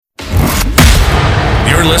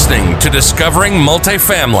You're listening to Discovering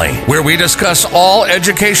Multifamily, where we discuss all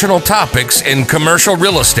educational topics in commercial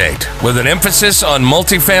real estate with an emphasis on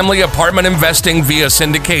multifamily apartment investing via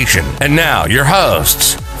syndication. And now, your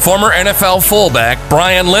hosts, former NFL fullback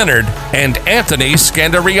Brian Leonard and Anthony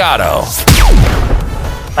Scandariato.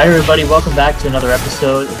 Hi, everybody. Welcome back to another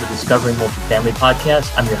episode of the Discovering Multifamily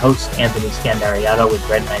podcast. I'm your host, Anthony Scandariato with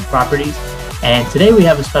Red Knight Properties. And today we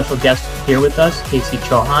have a special guest here with us, Casey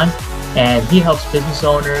Chauhan. And he helps business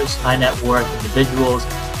owners, high net worth individuals,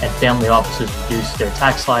 and family offices reduce their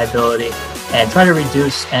tax liability and try to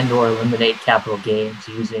reduce and or eliminate capital gains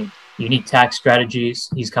using unique tax strategies.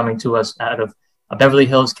 He's coming to us out of Beverly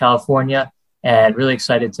Hills, California, and really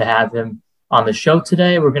excited to have him on the show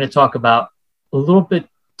today. We're going to talk about a little bit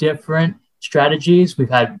different strategies. We've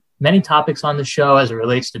had many topics on the show as it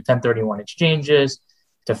relates to 1031 exchanges,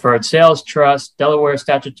 deferred sales trust, Delaware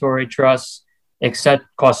statutory trusts, except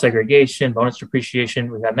cost segregation, bonus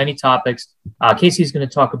depreciation. We've had many topics. Casey's going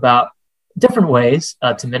to talk about different ways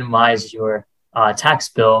to minimize your tax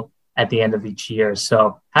bill at the end of each year.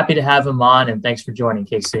 So happy to have him on, and thanks for joining,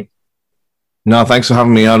 Casey. No, thanks for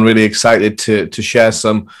having me on. Really excited to share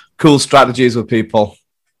some cool strategies with people.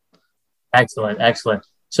 Excellent.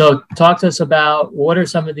 So talk to us about what are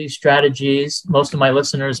some of these strategies. Most of my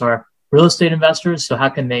listeners are real estate investors, so how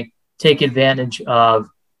can they take advantage of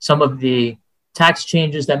some of the tax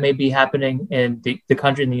changes that may be happening in the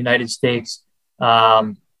country, in the United States?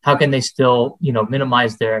 How can they still,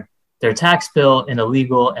 minimize their tax bill in a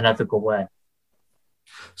legal and ethical way?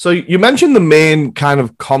 So you mentioned the main kind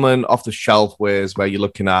of common off-the-shelf ways where you're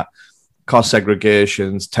looking at cost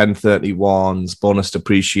segregations, 1031s, bonus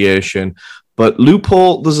depreciation. But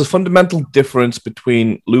there's a fundamental difference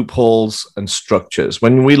between loopholes and structures.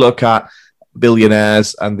 When we look at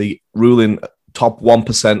billionaires and the ruling top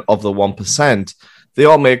 1% of the 1%, they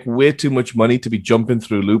all make way too much money to be jumping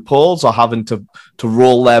through loopholes or having to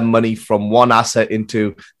roll their money from one asset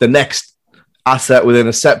into the next asset within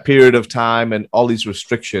a set period of time and all these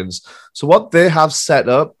restrictions. So what they have set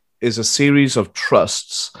up is a series of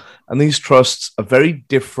trusts. And these trusts are very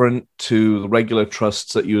different to the regular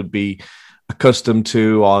trusts that you would be accustomed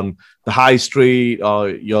to on the high street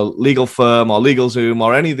or your legal firm or LegalZoom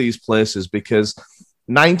or any of these places, because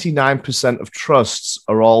 99% of trusts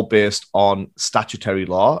are all based on statutory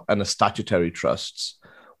law and are statutory trusts.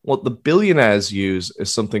 What the billionaires use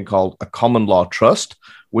is something called a common law trust,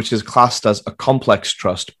 which is classed as a complex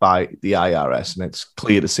trust by the IRS, and it's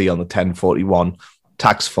clear to see on the 1041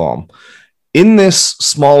 tax form. In this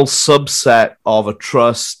small subset of a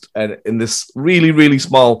trust, and in this really, really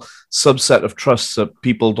small subset of trusts that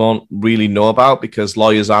people don't really know about because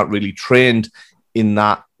lawyers aren't really trained in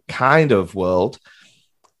that kind of world,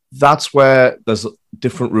 that's where there's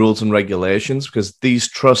different rules and regulations, because these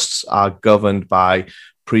trusts are governed by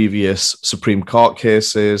previous Supreme Court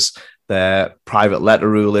cases, their private letter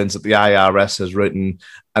rulings that the IRS has written,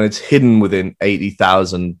 and it's hidden within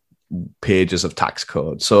 80,000 pages of tax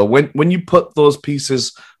code. So when you put those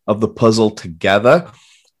pieces of the puzzle together,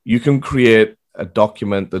 you can create a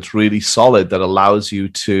document that's really solid that allows you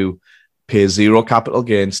to pay zero capital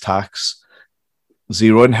gains tax,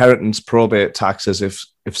 zero inheritance probate taxes if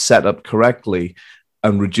set up correctly,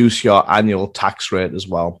 and reduce your annual tax rate as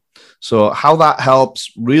well. So how that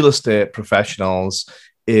helps real estate professionals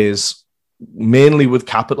is mainly with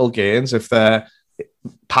capital gains. If they're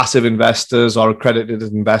passive investors or accredited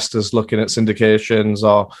investors looking at syndications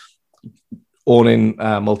or owning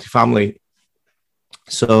multifamily.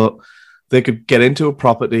 So they could get into a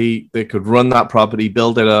property, they could run that property,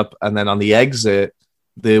 build it up, and then on the exit,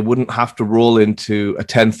 they wouldn't have to roll into a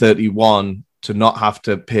 1031 to not have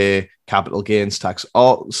to pay capital gains tax.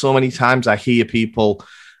 So many times I hear people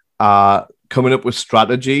coming up with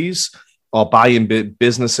strategies or buying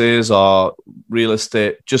businesses or real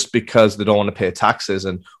estate just because they don't want to pay taxes.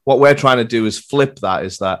 And what we're trying to do is flip that,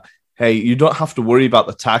 is that, hey, you don't have to worry about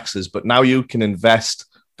the taxes, but now you can invest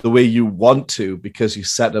the way you want to because you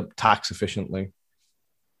set up tax efficiently.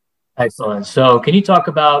 Excellent. So can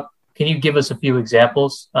you give us a few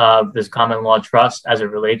examples of this common law trust as it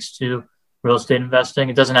relates to real estate investing?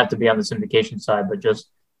 It doesn't have to be on the syndication side, but just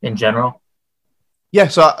in general. Yeah,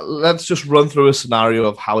 so let's just run through a scenario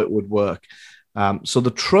of how it would work. So the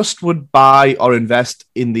trust would buy or invest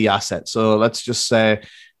in the asset. So let's just say,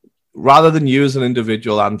 rather than you as an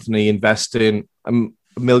individual, Anthony, investing $1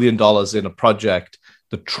 million in a project,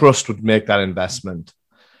 the trust would make that investment.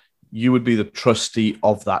 You would be the trustee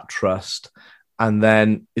of that trust. And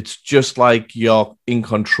then it's just like you're in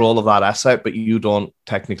control of that asset, but you don't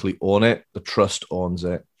technically own it. The trust owns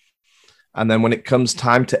it. And then when it comes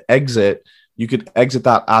time to exit, you could exit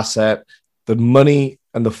that asset. The money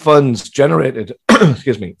and the funds generated,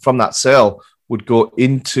 excuse me, from that sale would go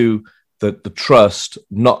into the trust,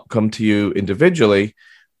 not come to you individually.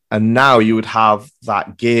 And now you would have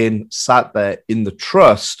that gain sat there in the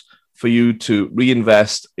trust for you to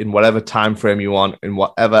reinvest in whatever time frame you want, in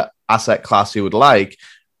whatever asset class you would like,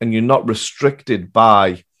 and you're not restricted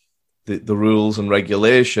by the rules and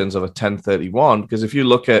regulations of a 1031. Because if you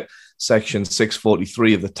look at Section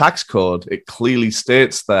 643 of the tax code, it clearly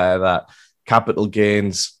states there that capital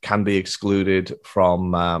gains can be excluded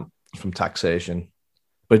from taxation,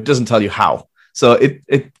 but it doesn't tell you how. So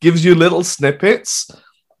it gives you little snippets,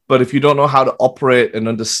 but if you don't know how to operate and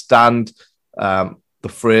understand the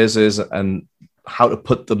phrases and how to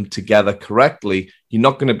put them together correctly, you're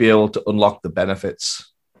not going to be able to unlock the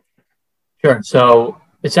benefits. Sure. So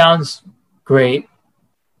it sounds great.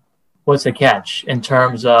 What's the catch in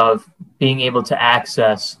terms of being able to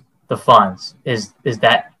access the funds? Is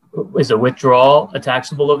a withdrawal a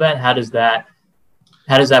taxable event? How does that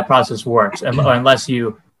process work? Unless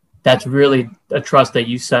that's really a trust that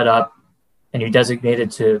you set up and you designate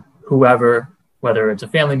it to whoever, whether it's a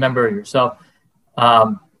family member or yourself.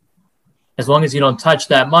 As long as you don't touch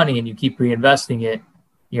that money and you keep reinvesting it,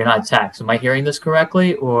 you're not taxed. Am I hearing this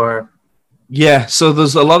correctly? Or yeah, so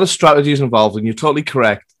there's a lot of strategies involved, and you're totally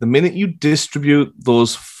correct. The minute you distribute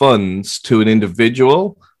those funds to an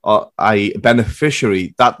individual or a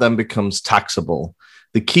beneficiary, that then becomes taxable.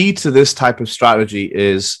 The key to this type of strategy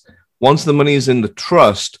is once the money is in the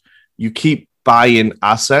trust, you keep buying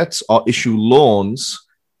assets or issue loans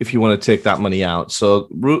if you want to take that money out. So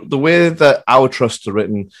the way that our trusts are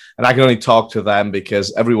written, and I can only talk to them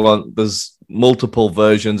because there's multiple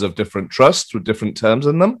versions of different trusts with different terms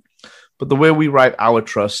in them. But the way we write our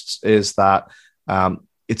trusts is that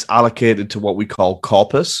it's allocated to what we call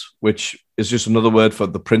corpus, which is just another word for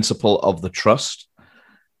the principal of the trust.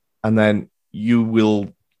 And then you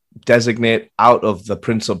will designate out of the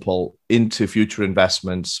principal into future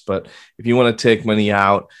investments. But if you want to take money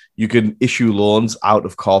out, you can issue loans out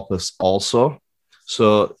of corpus also.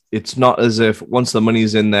 So it's not as if once the money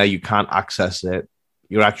is in there, you can't access it.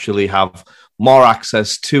 You actually have more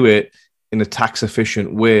access to it in a tax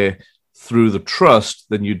efficient way through the trust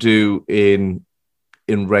than you do in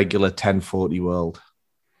regular 1040 world.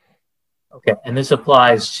 Okay, and this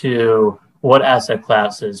applies to what asset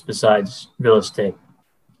classes besides real estate?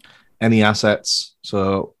 Any assets.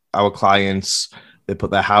 So our clients, they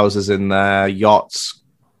put their houses in there, yachts,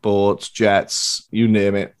 boats, jets, you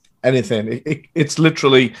name it, anything. It's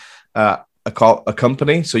literally a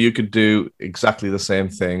company, so you could do exactly the same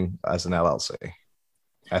thing as an LLC.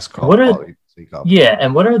 Yeah,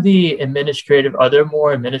 and what are are there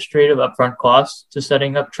more administrative upfront costs to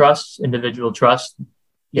setting up trusts, individual trusts?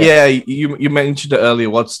 Yeah, you mentioned it earlier.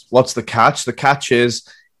 What's the catch? The catch is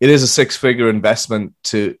it is a six-figure investment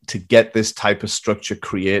to get this type of structure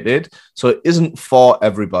created. So it isn't for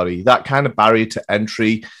everybody. That kind of barrier to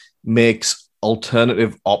entry makes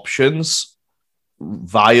alternative options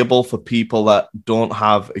viable for people that don't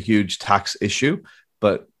have a huge tax issue,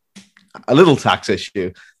 but a little tax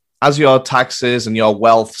issue. As your taxes and your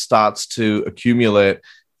wealth starts to accumulate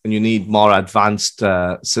and you need more advanced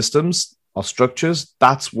systems or structures,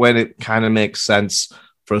 that's when it kind of makes sense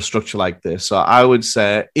for a structure like this. So I would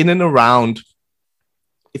say in and around,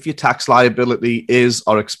 if your tax liability is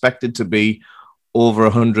or expected to be over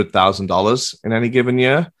 $100,000 in any given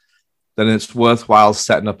year, then it's worthwhile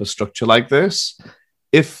setting up a structure like this.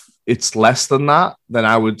 If it's less than that, then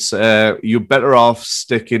I would say you're better off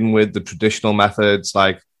sticking with the traditional methods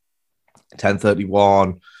like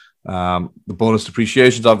 1031. The bonus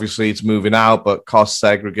depreciations, obviously it's moving out, but cost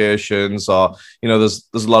segregations, or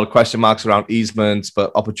there's a lot of question marks around easements,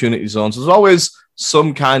 but opportunity zones, there's always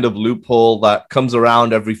some kind of loophole that comes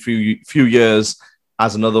around every few years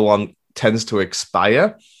as another one tends to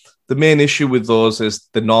expire. The main issue with those is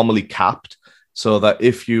they're normally capped, so that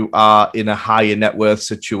if you are in a higher net worth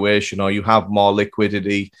situation or you have more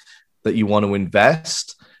liquidity that you want to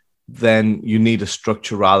invest, then you need a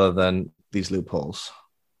structure rather than these loopholes.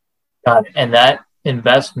 Got it. And that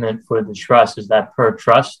investment for the trust, is that per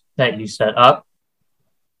trust that you set up?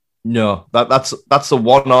 No, that's a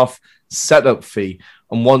one-off setup fee.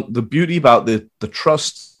 And the beauty about the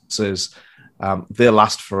trusts is they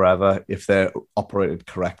last forever if they're operated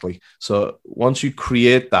correctly. So once you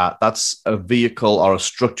create that's a vehicle or a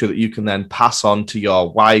structure that you can then pass on to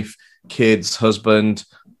your wife, kids, husband,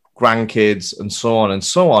 grandkids, and so on and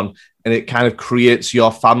so on. And it kind of creates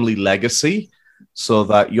your family legacy so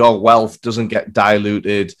that your wealth doesn't get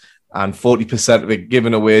diluted and 40% of it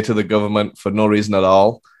given away to the government for no reason at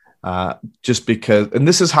all. just because, and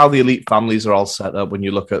this is how the elite families are all set up. When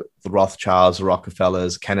you look at the Rothschilds, the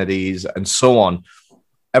Rockefellers, Kennedys, and so on,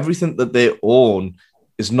 everything that they own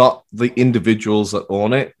is not the individuals that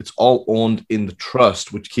own it. It's all owned in the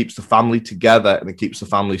trust, which keeps the family together and it keeps the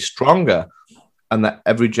family stronger. And that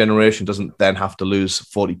every generation doesn't then have to lose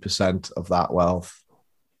 40% of that wealth.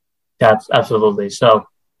 That's absolutely. So,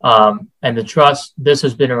 and the trust, this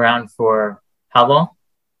has been around for how long?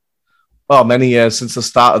 Oh, many years, since the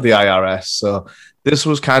start of the IRS. So this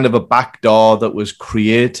was kind of a backdoor that was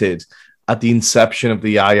created at the inception of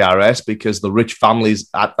the IRS because the rich families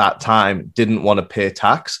at that time didn't want to pay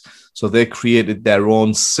tax. So they created their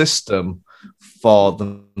own system for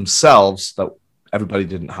themselves that everybody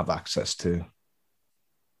didn't have access to.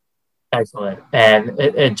 Excellent. And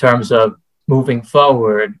in terms of moving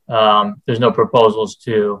forward, there's no proposals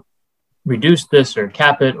to reduce this or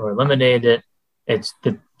cap it or eliminate it. It's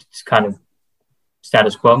kind of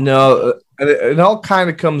status quo. No, it all kind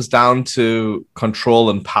of comes down to control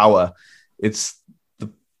and power. It's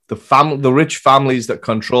the rich families that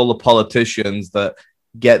control the politicians that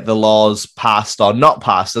get the laws passed or not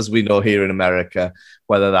passed, as we know here in America,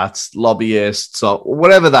 whether that's lobbyists or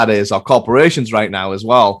whatever that is, or corporations right now as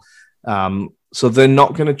well. So they're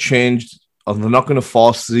not going to change, or they're not going to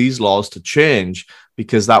force these laws to change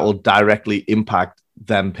because that will directly impact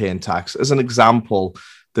them paying tax. As an example,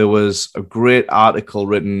 there was a great article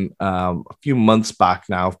written a few months back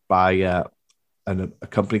now by a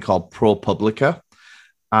company called ProPublica,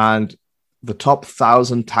 and the top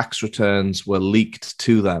 1,000 tax returns were leaked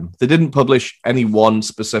to them. They didn't publish any one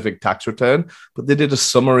specific tax return, but they did a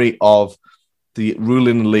summary of the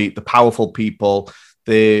ruling elite, the powerful people.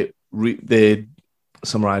 They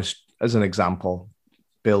summarized, as an example,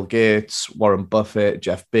 Bill Gates, Warren Buffett,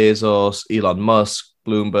 Jeff Bezos, Elon Musk,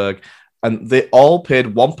 Bloomberg, and they all paid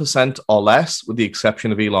 1% or less, with the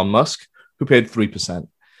exception of Elon Musk, who paid 3%.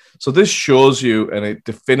 So this shows you, and it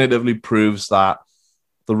definitively proves that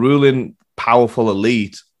the ruling powerful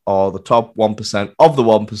elite, or the top 1% of the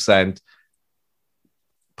 1%,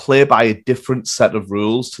 play by a different set of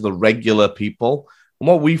rules to the regular people. And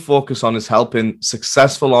what we focus on is helping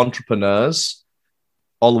successful entrepreneurs,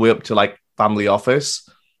 all the way up to like family office,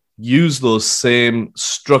 use those same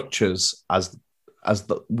structures as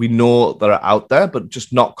we know that are out there, but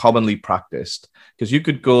just not commonly practiced. Because you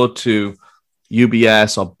could go to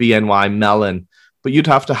UBS or BNY Mellon, but you'd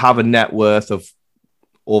have to have a net worth of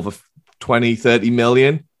over 20, 30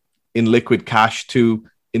 million in liquid cash to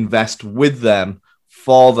invest with them,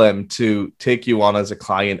 for them to take you on as a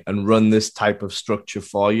client and run this type of structure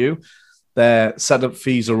for you. Their setup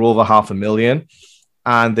fees are over $500,000,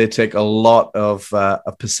 and they take a lot of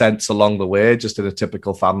percents along the way, just in a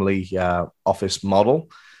typical family office model.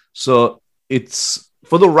 So it's,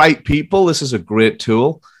 for the right people, this is a great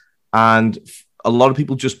tool, and a lot of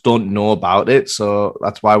people just don't know about it. So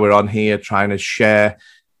that's why we're on here trying to share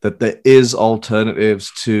that there is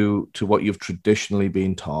alternatives to what you've traditionally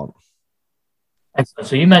been taught. Excellent.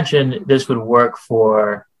 So you mentioned this would work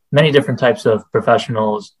for many different types of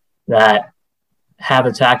professionals that have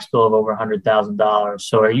a tax bill of over $100,000.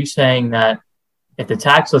 So are you saying that if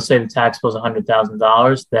let's say the tax bill is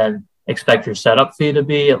 $100,000, then expect your setup fee to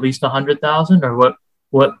be at least $100,000, or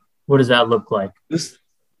what does that look like?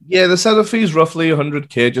 The setup fee is roughly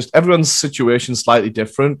 $100K. Just everyone's situation is slightly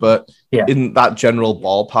different, but in that general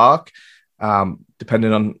ballpark,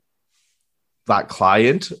 depending on that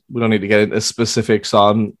client, we don't need to get into specifics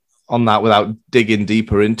on that without digging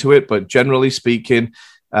deeper into it. But generally speaking,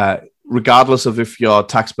 regardless of if your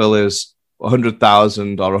tax bill is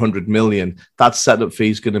 100,000 or 100 million, that setup fee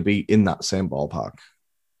is going to be in that same ballpark.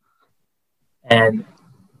 And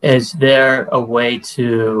is there a way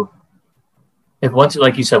to,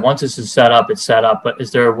 like you said, once this is set up, it's set up, but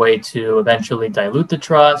is there a way to eventually dilute the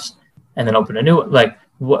trust and then open a new,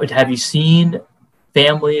 have you seen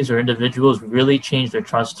families or individuals really change their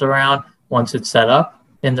trusts around once it's set up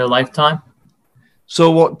in their lifetime?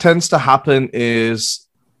 So what tends to happen is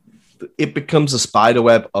it becomes a spider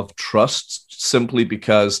web of trusts, simply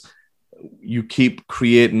because you keep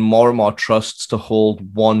creating more and more trusts to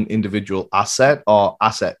hold one individual asset or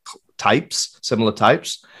asset types, similar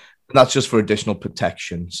types. And that's just for additional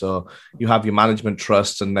protection. So you have your management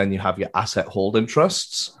trusts, and then you have your asset holding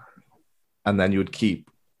trusts. And then you would keep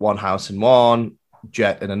one house in one,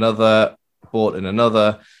 jet in another, boat in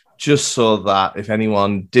another, just so that if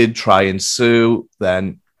anyone did try and sue,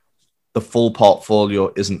 then the full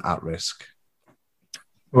portfolio isn't at risk.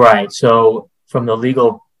 Right. So from the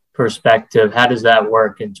legal perspective, how does that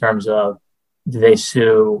work in terms of, do they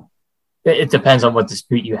sue? It depends on what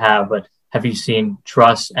dispute you have, but have you seen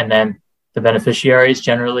trusts and then the beneficiaries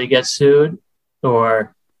generally get sued,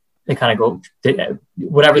 or they kind of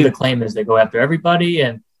whatever the claim is, they go after everybody?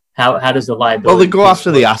 And how does the liability? Well, they go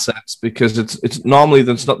after the assets, because it's normally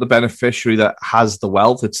it's not the beneficiary that has the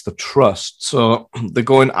wealth, it's the trust. So they're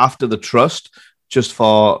going after the trust just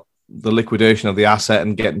for the liquidation of the asset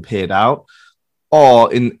and getting paid out.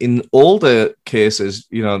 Or in older cases,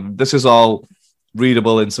 this is all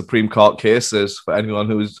readable in Supreme Court cases for anyone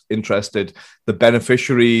who's interested. The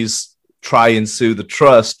beneficiaries try and sue the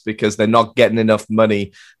trust because they're not getting enough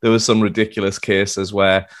money. There was some ridiculous cases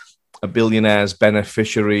where a billionaire's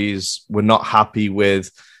beneficiaries were not happy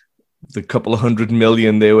with the couple of $100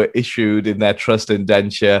 million they were issued in their trust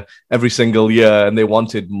indenture every single year, and they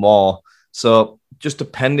wanted more. So just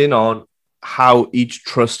depending on how each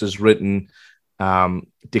trust is written,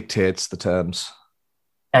 dictates the terms.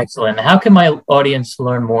 Excellent. How can my audience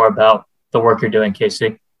learn more about the work you're doing,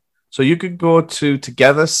 Casey? So you could go to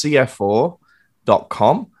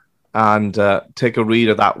togethercfo.com and take a read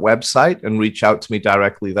of that website and reach out to me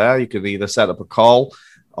directly there. You could either set up a call,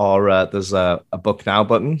 or there's a book now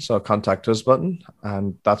button, so a contact us button,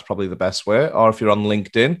 and that's probably the best way. Or if you're on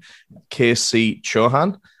LinkedIn, KC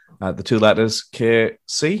Chauhan, the two letters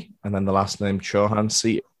KC, and then the last name Chauhan,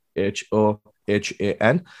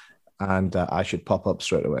 CHOHAN, and I should pop up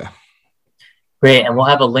straight away. Great. And we'll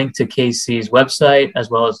have a link to KC's website as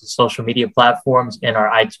well as the social media platforms in our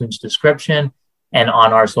iTunes description and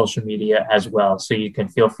on our social media as well. So you can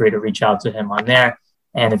feel free to reach out to him on there.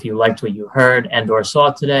 And if you liked what you heard and or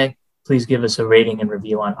saw today, please give us a rating and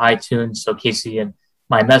review on iTunes so Casey and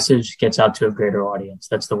my message gets out to a greater audience.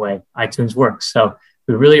 That's the way iTunes works. So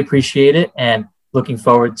we really appreciate it, and looking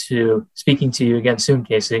forward to speaking to you again soon,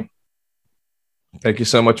 Casey. Thank you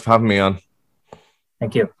so much for having me on.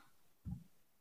 Thank you.